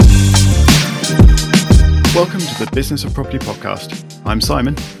the Business of Property podcast. I'm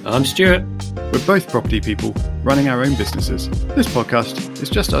Simon. I'm Stuart. We're both property people running our own businesses. This podcast is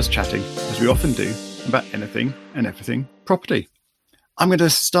just us chatting, as we often do, about anything and everything property. I'm going to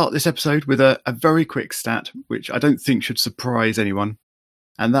start this episode with a very quick stat, which I don't think should surprise anyone.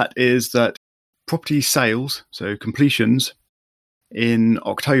 And that is that property sales, so completions, in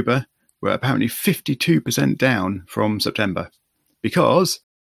October were apparently 52% down from September because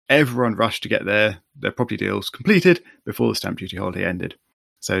everyone rushed to get their property deals completed before the stamp duty holiday ended.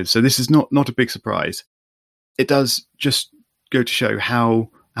 So this is not a big surprise. It does just go to show how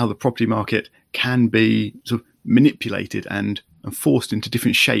the property market can be sort of manipulated and forced into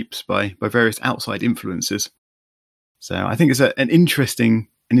different shapes by various outside influences. So I think it's an interesting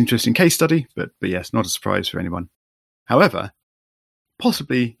case study, but yes, not a surprise for anyone. However,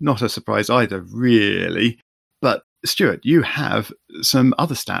 possibly not a surprise either, really. But Stuart, you have some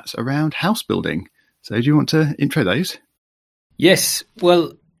other stats around house building. So do you want to intro those? Yes.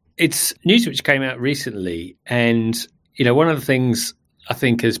 Well, it's news which came out recently. And, one of the things I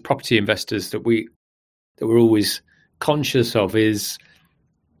think as property investors that we're always conscious of is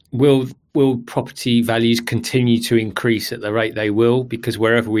will property values continue to increase at the rate they will? Because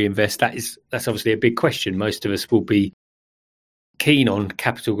wherever we invest, that's obviously a big question. Most of us will be keen on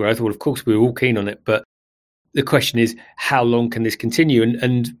capital growth. Well, of course, we're all keen on it, but the question is, how long can this continue?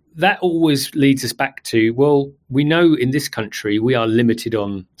 And that always leads us back to, well, we know in this country we are limited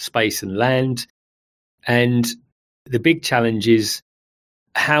on space and land. And the big challenge is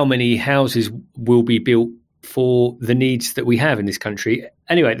how many houses will be built for the needs that we have in this country.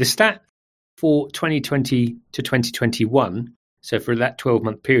 Anyway, the stat for 2020 to 2021, so for that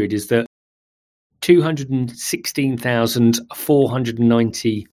 12-month period, is that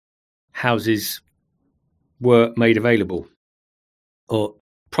 216,490 houses were made available, or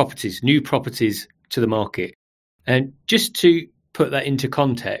new properties to the market. And just to put that into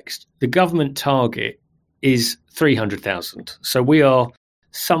context, the government target is 300,000. So we are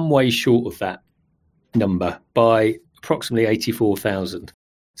some way short of that number by approximately 84,000.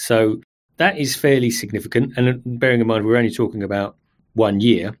 So that is fairly significant. And bearing in mind, we're only talking about 1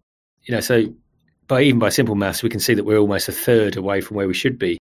 year, so even by simple maths, we can see that we're almost a third away from where we should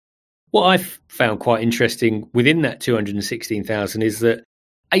be. What I've found quite interesting within that 216,000 is that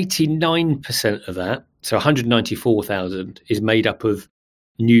 89% of that, so 194,000, is made up of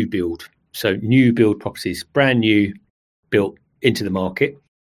new build. So new build properties, brand new, built into the market.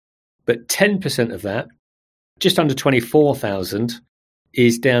 But 10% of that, just under 24,000,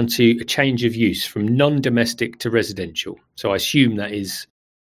 is down to a change of use from non-domestic to residential. So I assume that is,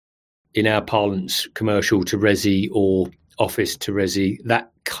 in our parlance, commercial to resi or office to resi, that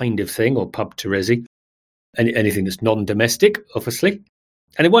kind of thing, or pub to resi, anything that's non-domestic, obviously.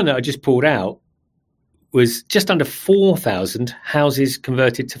 And the one that I just pulled out was just under 4,000 houses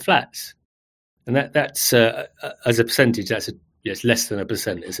converted to flats. And that's as a percentage, it's less than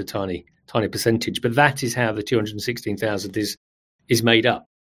 1%. It's a tiny percentage. But that is how the 216,000 is made up.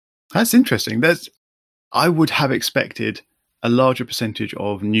 That's interesting. I would have expected a larger percentage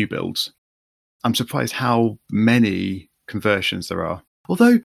of new builds. I'm surprised how many conversions there are.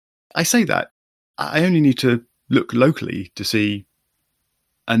 Although I say that, I only need to look locally to see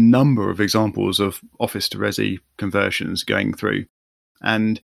a number of examples of office to resi conversions going through.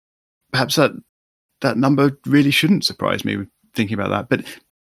 And perhaps that number really shouldn't surprise me thinking about that. But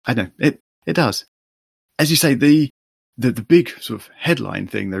I know it does. As you say, the big sort of headline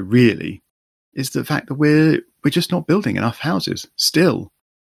thing though really is the fact that we're just not building enough houses still.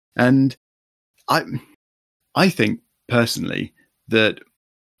 And I think personally that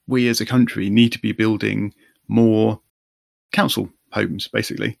we as a country need to be building more council homes,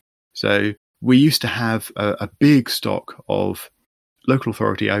 basically. So we used to have a big stock of local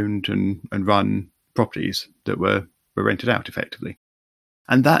authority owned and run properties that were rented out effectively.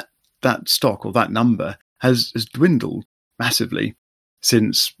 And that stock, or that number, has dwindled massively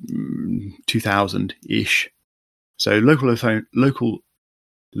since 2000-ish. So local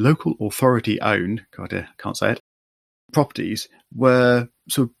authority owned, God, I can't say it, properties were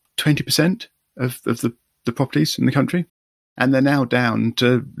sort of 20% of the properties in the country. And they're now down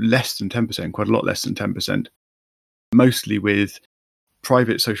to less than 10%, quite a lot less than 10%, mostly with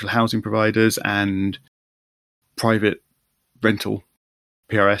private social housing providers and private rental,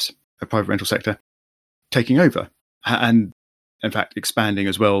 PRS, a private rental sector, taking over. And in fact, expanding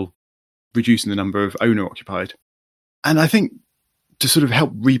as well, reducing the number of owner-occupied. And I think to sort of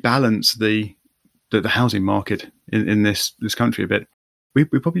help rebalance the housing market in this country a bit, we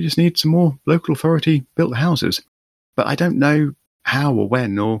probably just need some more local authority built houses. But I don't know how or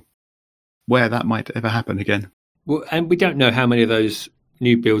when or where that might ever happen again. Well, and we don't know how many of those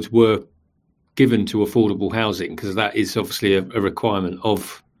new builds were given to affordable housing, because that is obviously a requirement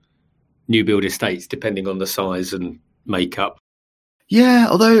of new build estates, depending on the size and makeup. Yeah,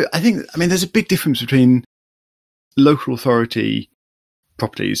 although I mean, there's a big difference between local authority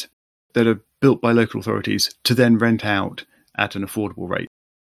properties that are built by local authorities to then rent out at an affordable rate,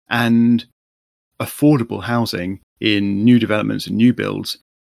 and affordable housing in new developments and new builds,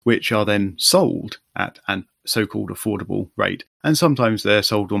 which are then sold at an so-called affordable rate. And sometimes they're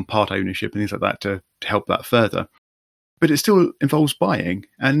sold on part ownership and things like that to help that further. But it still involves buying,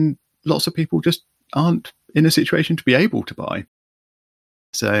 and lots of people just aren't in a situation to be able to buy.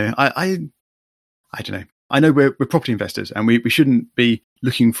 So I don't know. I know we're property investors, and we shouldn't be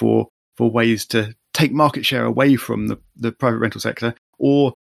looking for ways to take market share away from the private rental sector,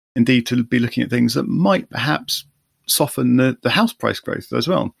 or indeed to be looking at things that might perhaps soften the house price growth as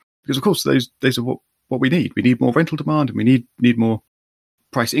well. Because of course those are what we need. We need more rental demand, and we need more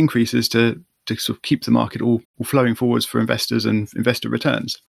price increases to sort of keep the market all flowing forwards for investors and investor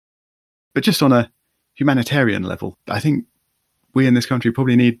returns. But just on a humanitarian level, I think we in this country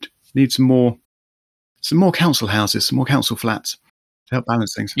probably need some more council houses, some more council flats to help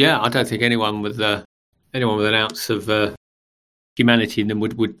balance things. Yeah, I don't think anyone with an ounce of humanity in them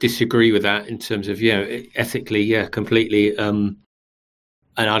would disagree with that in terms of, ethically, completely.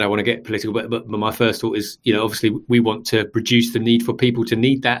 And I don't want to get political, but my first thought is, obviously we want to reduce the need for people to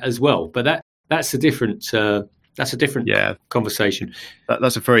need that as well. But that's a different conversation.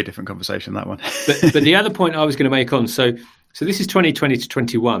 That's a very different conversation, that one. but the other point I was going to make on, so this is 2020 to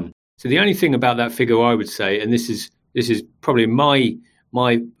 21. So the only thing about that figure I would say, and this is probably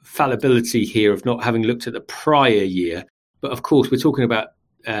my fallibility here of not having looked at the prior year, but of course we're talking about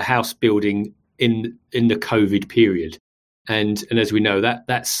house building in the COVID period, and as we know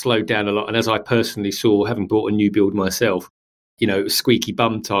that slowed down a lot. And as I personally saw, having bought a new build myself, it was squeaky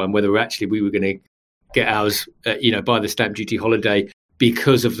bum time whether actually we were going to get ours, by the stamp duty holiday,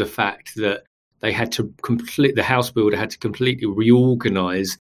 because of the fact that they had to the house builder had to completely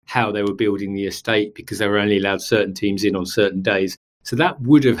reorganise how they were building the estate, because they were only allowed certain teams in on certain days. So that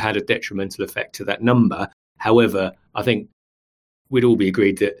would have had a detrimental effect to that number. However, I think we'd all be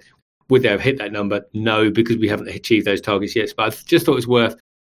agreed that would they have hit that number? No, because we haven't achieved those targets yet. But I just thought it was worth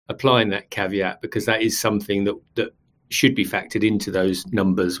applying that caveat, because that is something that should be factored into those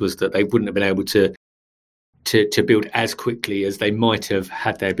numbers, was that they wouldn't have been able to build as quickly as they might have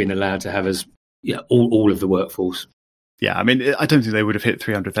had they been allowed to have as all of the workforce. Yeah, I mean, I don't think they would have hit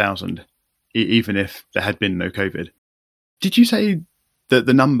 300,000 even if there had been no COVID. Did you say that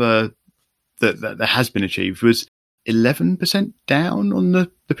the number that has been achieved was 11% down on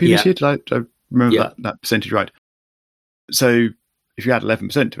the previous year? Did I remember that percentage right? So if you add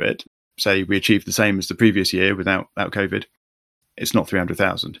 11% to it, say we achieved the same as the previous year without COVID, it's not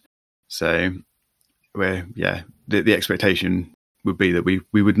 300,000. So the expectation would be that we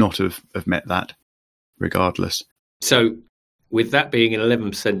would not have met that regardless. So with that being an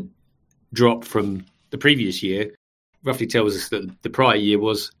 11% drop from the previous year, roughly tells us that the prior year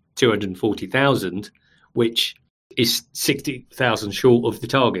was 240,000, which is 60,000 short of the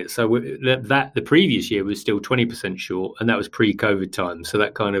target. So that the previous year was still 20% short, and that was pre-COVID time. So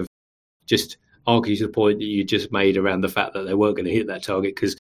that kind of just argues the point that you just made around the fact that they weren't going to hit that target,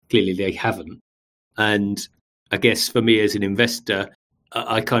 because clearly they haven't. And I guess for me as an investor,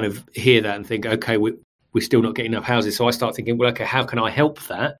 I kind of hear that and think, okay, we're still not getting enough houses. So I start thinking, well, okay, how can I help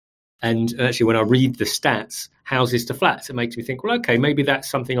that? And actually, when I read the stats, houses to flats, it makes me think, well, okay, maybe that's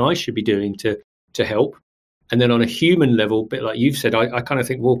something I should be doing to help. And then on a human level, a bit like you've said, I kind of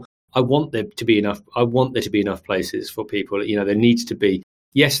think, well, I want there to be enough places for people. There needs to be.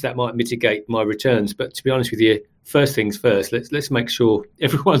 Yes, that might mitigate my returns, but to be honest with you, first things first, let's make sure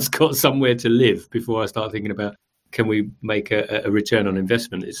everyone's got somewhere to live before I start thinking about, can we make a return on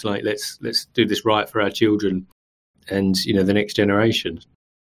investment? It's like, let's do this right for our children and, the next generation.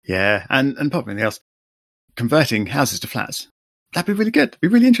 Yeah. And apart from anything else, converting houses to flats, that'd be really good. It'd be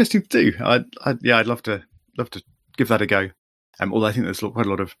really interesting to do. I'd love to give that a go. Although I think there's quite a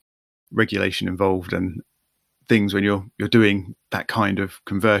lot of regulation involved and things when you're doing that kind of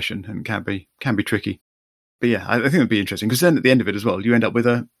conversion, and can be tricky. But yeah, I think it'd be interesting, because then at the end of it as well, you end up with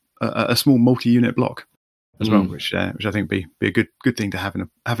a small multi-unit block as well, which I think would be a good thing to have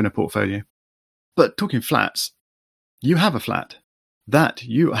in a portfolio. But talking flats, you have a flat that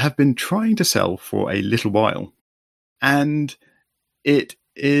you have been trying to sell for a little while, and it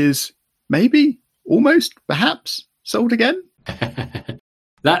is maybe, almost, perhaps sold again.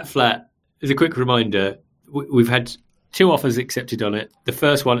 That flat, as a quick reminder, we've had 2 offers accepted on it. The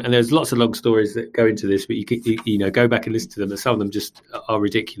first one, and there's lots of long stories that go into this, but you know, go back and listen to them, and some of them just are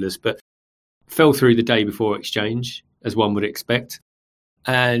ridiculous, but fell through the day before exchange, as one would expect.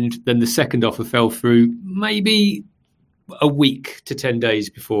 And then the second offer fell through maybe a week to 10 days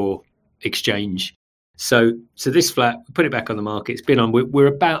before exchange. So this flat, we put it back on the market. It's been on. We're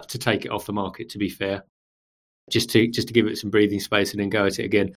about to take it off the market, to be fair, just to give it some breathing space and then go at it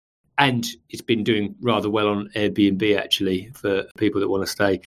again. And it's been doing rather well on Airbnb, actually, for people that want to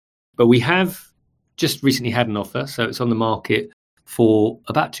stay. But we have just recently had an offer, so it's on the market for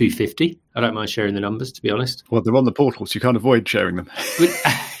about 250. I don't mind sharing the numbers, to be honest. Well, they're on the portal, so you can't avoid sharing them.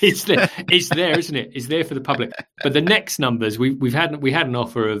 It's there, isn't it? It's there for the public. But the next numbers, we had an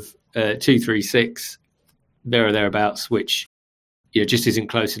offer of 236, there or thereabouts, which just isn't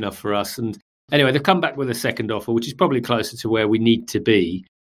close enough for us. And anyway, they've come back with a second offer, which is probably closer to where we need to be.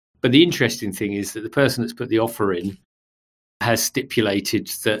 But the interesting thing is that the person that's put the offer in has stipulated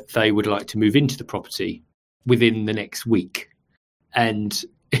that they would like to move into the property within the next week. And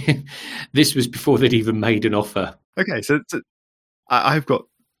this was before they'd even made an offer. Okay, so I've got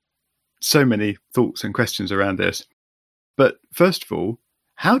so many thoughts and questions around this. But first of all,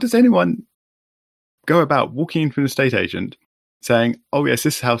 how does anyone go about walking into an estate agent saying, oh, yes,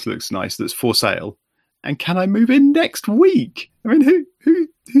 this house looks nice, that's for sale, and can I move in next week? I mean,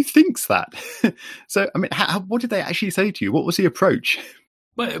 who thinks that? So, I mean, what did they actually say to you? What was the approach?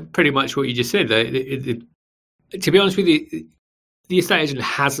 Well, pretty much what you just said. To be honest with you, the estate agent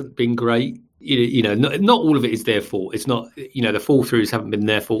hasn't been great. Not all of it is their fault. It's not, the fall throughs haven't been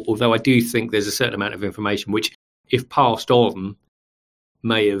their fault, although I do think there's a certain amount of information which, if passed on,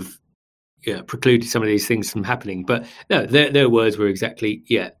 may have precluded some of these things from happening. But no, their words were exactly,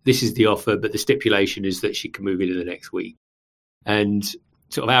 this is the offer, but the stipulation is that she can move in the next week. And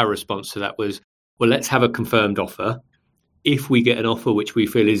sort of our response to that was, well, let's have a confirmed offer. If we get an offer which we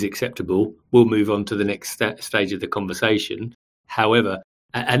feel is acceptable, we'll move on to the next stage of the conversation. However,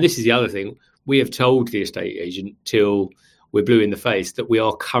 and this is the other thing, we have told the estate agent till we're blue in the face that we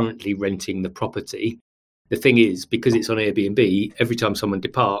are currently renting the property. The thing is, because it's on Airbnb, every time someone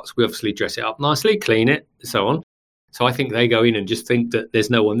departs, we obviously dress it up nicely, clean it, and so on. So I think they go in and just think that there's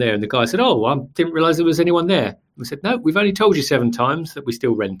no one there. And the guy said, oh, I didn't realise there was anyone there. We said, no, we've only told you 7 times that we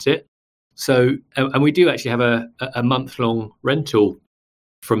still rent it. So, and we do actually have a month-long rental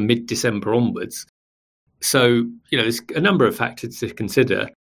from mid-December onwards. So, there's a number of factors to consider.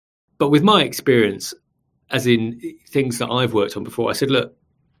 But with my experience, as in things that I've worked on before, I said, look,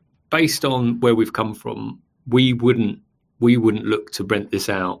 based on where we've come from, we wouldn't look to rent this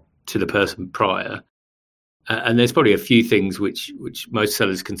out to the person prior. And there's probably a few things which most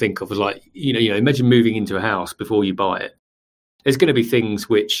sellers can think of as like, imagine moving into a house before you buy it. There's going to be things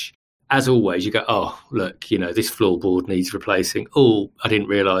which, as always, you go, oh, look, this floorboard needs replacing. Oh, I didn't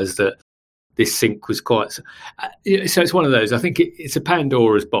realise that this sink was quite... So it's one of those. I think it's a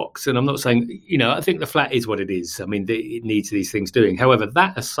Pandora's box. And I'm not saying, I think the flat is what it is. I mean, it needs these things doing. However,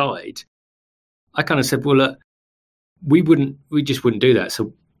 that aside, I kind of said, well, look, we just wouldn't do that.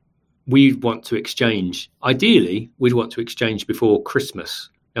 So we'd want to exchange. Ideally, we'd want to exchange before Christmas.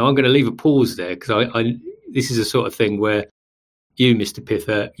 Now, I'm going to leave a pause there because this is a sort of thing where you, Mr.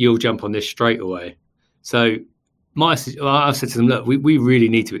 Pither, you'll jump on this straight away. So I said to them, look, we really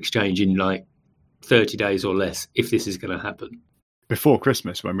need to exchange in like 30 days or less if this is going to happen. Before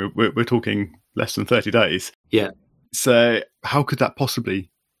Christmas, when we're talking less than 30 days. Yeah. So how could that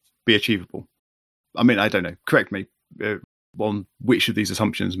possibly be achievable? I mean, I don't know. Correct me on which of these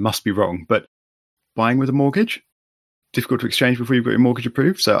assumptions must be wrong, but buying with a mortgage, difficult to exchange before you've got your mortgage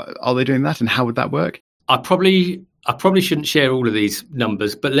approved. So are they doing that, and how would that work? I probably shouldn't share all of these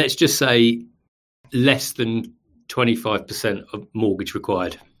numbers, but let's just say less than 25% of mortgage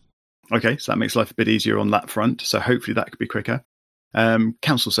required. Okay, so that makes life a bit easier on that front. So hopefully that could be quicker.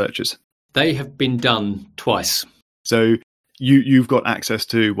 Council searches. They have been done twice. So you've got access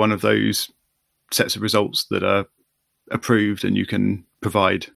to one of those sets of results that are approved and you can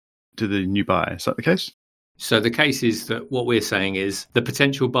provide to the new buyer. Is that the case? So the case is that what we're saying is the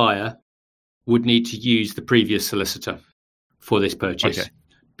potential buyer would need to use the previous solicitor for this purchase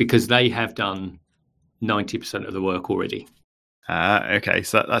because they have done 90% of the work already. Okay,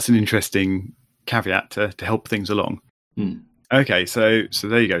 so that's an interesting caveat to help things along. Mm. Okay, so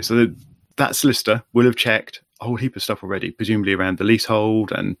there you go. So that solicitor will have checked a whole heap of stuff already, presumably around the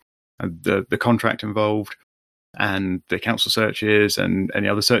leasehold and the contract involved and the council searches and any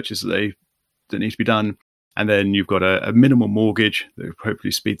other searches that need to be done. And then you've got a minimal mortgage that will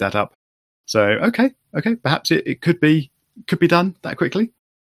hopefully speed that up. So, okay, perhaps it could be done that quickly.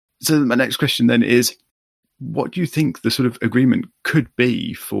 So my next question then is, what do you think the sort of agreement could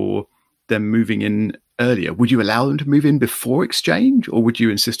be for them moving in earlier? Would you allow them to move in before exchange, or would you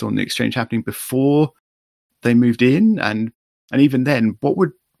insist on the exchange happening before they moved in? And even then,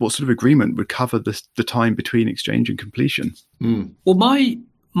 what sort of agreement would cover the time between exchange and completion? Well,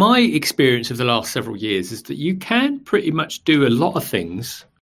 my experience of the last several years is that you can pretty much do a lot of things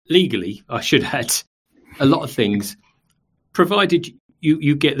legally, I should add, a lot of things, provided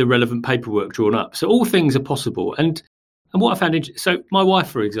you get the relevant paperwork drawn up. So all things are possible. And what I found, so my wife,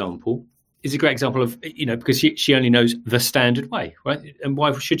 for example, is a great example of, because she only knows the standard way, right? And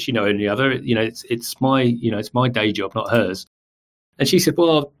why should she know any other? It's my day job, not hers. And she said,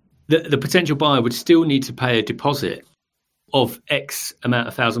 well, the potential buyer would still need to pay a deposit of X amount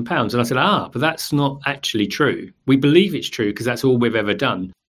of £1,000. And I said, but that's not actually true. We believe it's true because that's all we've ever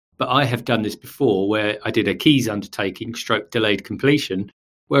done. But I have done this before where I did a keys undertaking / delayed completion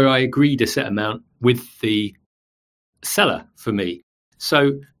where I agreed a set amount with the seller for me.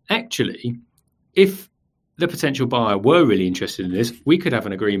 So actually, if the potential buyer were really interested in this, we could have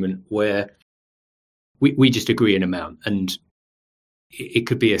an agreement where we just agree an amount, and it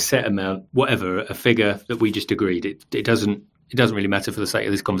could be a set amount, whatever, a figure that we just agreed. It doesn't really matter for the sake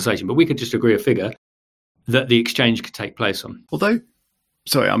of this conversation, but we could just agree a figure that the exchange could take place on. Although,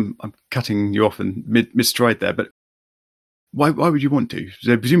 sorry, I'm cutting you off in mid-stride there, but why would you want to?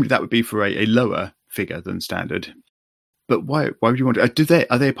 So presumably that would be for a lower figure than standard. But why would you want to?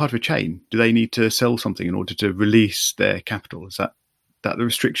 Are they a part of a chain? Do they need to sell something in order to release their capital? Is that the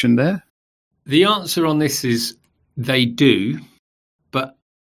restriction there? The answer on this is they do, but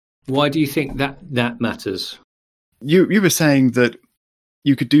why do you think that matters? You were saying that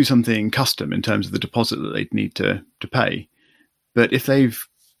you could do something custom in terms of the deposit that they'd need to pay. But if they've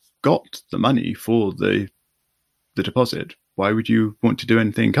got the money for the deposit, why would you want to do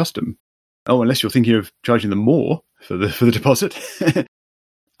anything custom? Oh, unless you're thinking of charging them more for the deposit.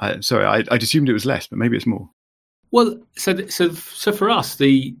 I'd assumed it was less, but maybe it's more. Well, so for us,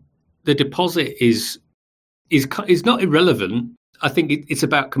 the deposit is not irrelevant. I think it's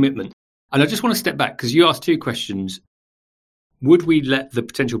about commitment. And I just want to step back because you asked two questions. Would we let the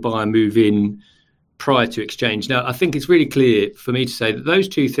potential buyer move in prior to exchange? Now, I think it's really clear for me to say that those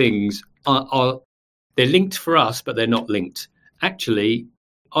two things they're linked for us, but they're not linked. Actually,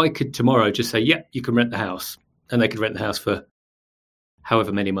 I could tomorrow just say, yeah, you can rent the house. And they could rent the house for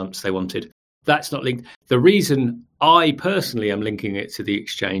however many months they wanted. That's not linked. The reason I personally am linking it to the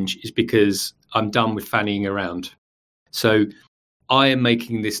exchange is because I'm done with fannying around. So I am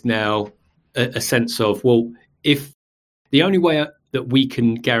making this now a sense of, well, if the only way that we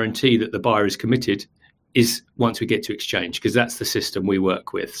can guarantee that the buyer is committed is once we get to exchange, because that's the system we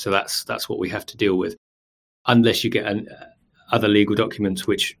work with. So that's what we have to deal with, unless you get other legal documents,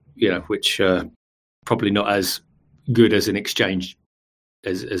 which probably not as good as an exchange,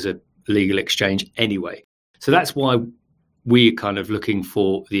 as a legal exchange anyway. So that's why we're kind of looking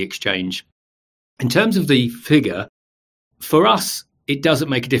for the exchange. In terms of the figure, for us, it doesn't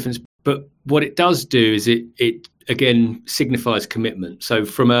make a difference. But what it does do is it again signifies commitment. So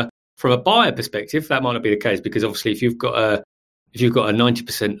from a buyer perspective, that might not be the case, because obviously if you've got a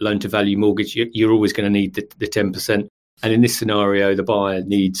 90% loan to value mortgage, you're always going to need the 10%. And in this scenario, the buyer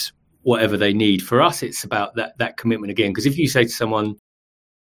needs whatever they need. For us, it's about that commitment again. Because if you say to someone,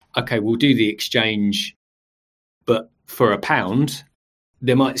 okay, we'll do the exchange, but for £1,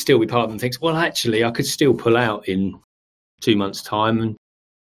 there might still be part of them thinks, well, actually, I could still pull out in 2 months' time.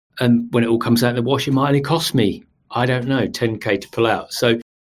 And when it all comes out in the wash, it might only cost me, I don't know, 10K to pull out. So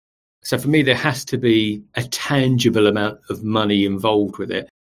for me, there has to be a tangible amount of money involved with it.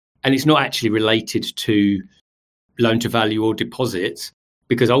 And it's not actually related to loan to value or deposits,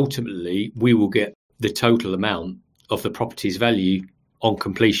 because ultimately we will get the total amount of the property's value on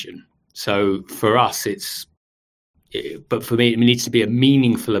completion. So for us, but for me, it needs to be a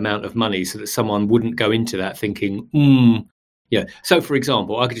meaningful amount of money so that someone wouldn't go into that thinking, yeah. So for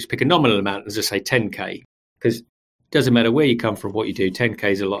example, I could just pick a nominal amount and just say 10K, because it doesn't matter where you come from, what you do, 10K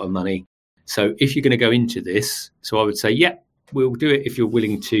is a lot of money. So if you're going to go into this, so I would say, yeah, we'll do it if you're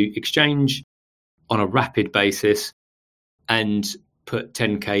willing to exchange on a rapid basis and put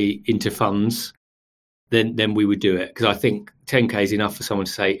 10K into funds, then we would do it. Because I think 10K is enough for someone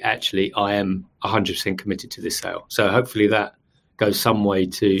to say, actually, I am 100% committed to this sale. So hopefully that goes some way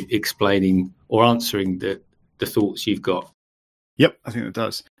to explaining or answering the thoughts you've got. Yep, I think it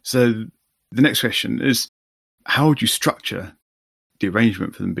does. So the next question is, how would you structure the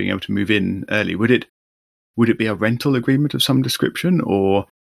arrangement for them being able to move in early? Would it be a rental agreement of some description, or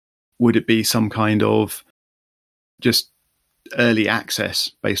would it be some kind of just early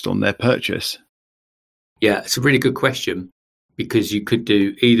access based on their purchase? Yeah, it's a really good question, because you could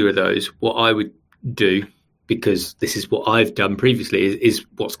do either of those. What I would do, because this is what I've done previously, is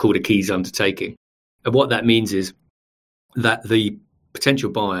what's called a keys undertaking. And what that means is that the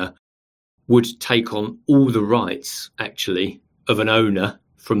potential buyer would take on all the rights, actually, of an owner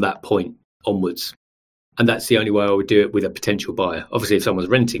from that point onwards. And that's the only way I would do it with a potential buyer. Obviously, if someone's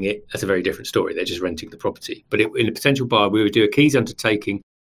renting it, that's a very different story. They're just renting the property. But in a potential buyer, we would do a keys undertaking.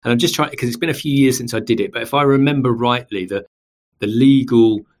 And I'm just trying, because it's been a few years since I did it, but if I remember rightly, the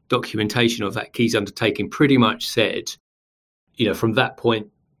legal documentation of that keys undertaking pretty much said, from that point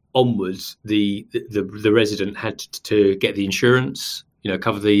onwards, the resident had to get the insurance,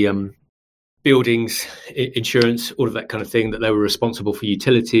 cover the buildings insurance, all of that kind of thing, that they were responsible for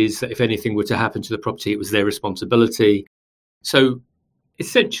utilities, that if anything were to happen to the property, it was their responsibility. So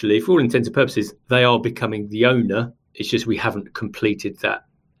essentially, for all intents and purposes, they are becoming the owner. It's just we haven't completed that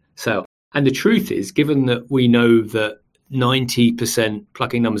sale. And the truth is, given that we know that 90%,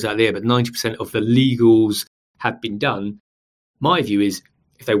 plucking numbers out there, but 90% of the legals have been done, my view is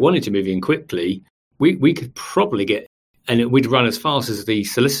if they wanted to move in quickly, we could probably get, and it would run as fast as the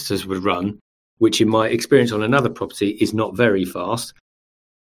solicitors would run, which in my experience on another property is not very fast.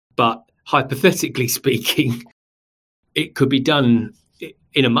 But hypothetically speaking, it could be done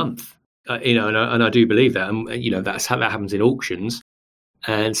in a month, and I do believe that. And, that's how that happens in auctions.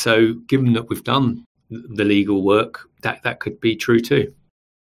 And so given that we've done the legal work, that could be true too.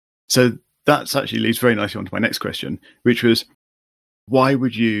 So that actually leads very nicely on to my next question, which was, why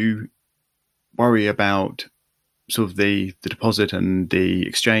would you worry about sort of the deposit and the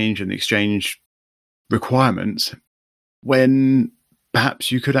exchange requirements when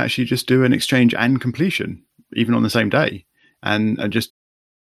perhaps you could actually just do an exchange and completion even on the same day and just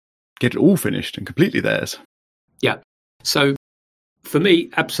get it all finished and completely theirs? Yeah. So for me,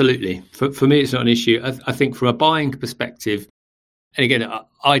 absolutely. For me, it's not an issue. I think from a buying perspective, and again,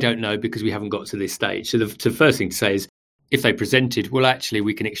 I don't know because we haven't got to this stage. So the first thing to say is, if they presented, well, actually,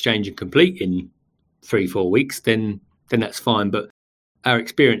 we can exchange and complete in 3-4 weeks, then that's fine. But our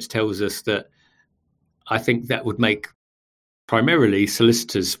experience tells us that I think that would make primarily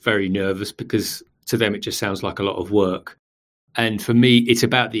solicitors very nervous, because to them it just sounds like a lot of work. And for me, it's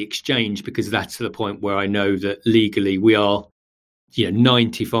about the exchange, because that's the point where I know that legally we are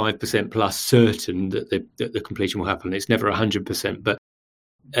 95% plus certain that the completion will happen. It's never 100%, but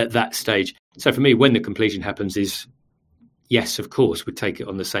at that stage. So for me, when the completion happens is, yes, of course, we'd take it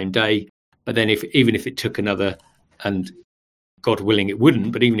on the same day. But then even if it took another, and God willing it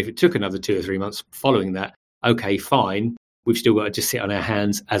wouldn't, but even if it took another 2 or 3 months following that, okay, fine, we've still got to just sit on our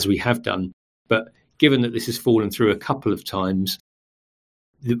hands as we have done. But given that this has fallen through a couple of times,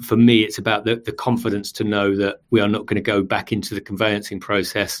 for me, it's about the confidence to know that we are not going to go back into the conveyancing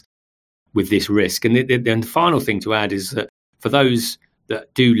process with this risk. And the final thing to add is that for those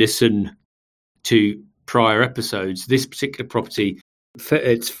that do listen to prior episodes, this particular property,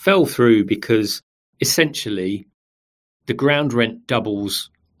 it fell through because essentially the ground rent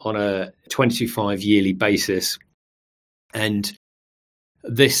doubles on a 25 yearly basis. And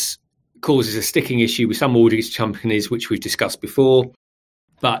this causes a sticking issue with some mortgage companies, which we've discussed before.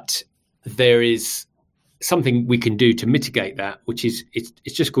 But there is something we can do to mitigate that, which is it's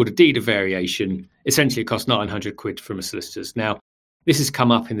just called a deed of variation. Essentially, it costs £900 from a solicitor's. Now, this has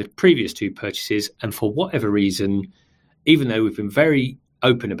come up in the previous 2 purchases, and for whatever reason, even though we've been very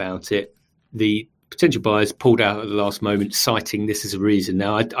open about it, the potential buyers pulled out at the last moment, citing this as a reason.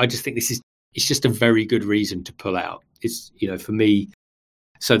 Now, I just think it's just a very good reason to pull out. It's, for me,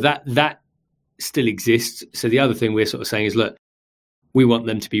 so that still exists. So the other thing we're sort of saying is, look, we want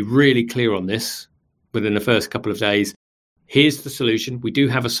them to be really clear on this within the first couple of days. Here's the solution. We do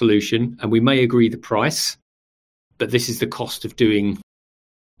have a solution, and we may agree the price, but this is the cost of doing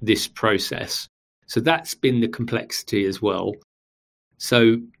this process. So that's been the complexity as well.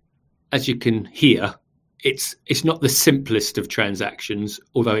 So as you can hear, it's not the simplest of transactions,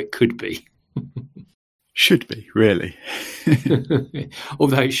 although it could be. Should be, really.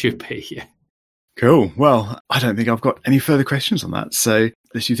 Although it should be, yeah. Cool. Well, I don't think I've got any further questions on that. So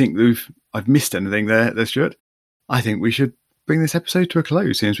unless you think I've missed anything there, Stuart, I think we should bring this episode to a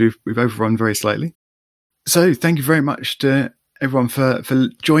close, since we've overrun very slightly. So thank you very much to everyone for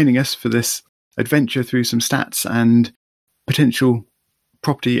joining us for this adventure through some stats and potential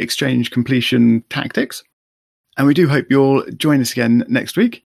property exchange completion tactics. And we do hope you'll join us again next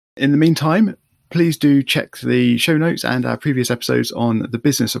week. In the meantime, please do check the show notes and our previous episodes on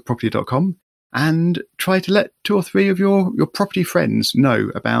thebusinessofproperty.com, and try to let 2 or 3 of your property friends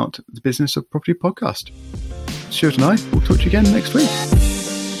know about the Business of Property podcast. Stuart and I will talk to you again next week.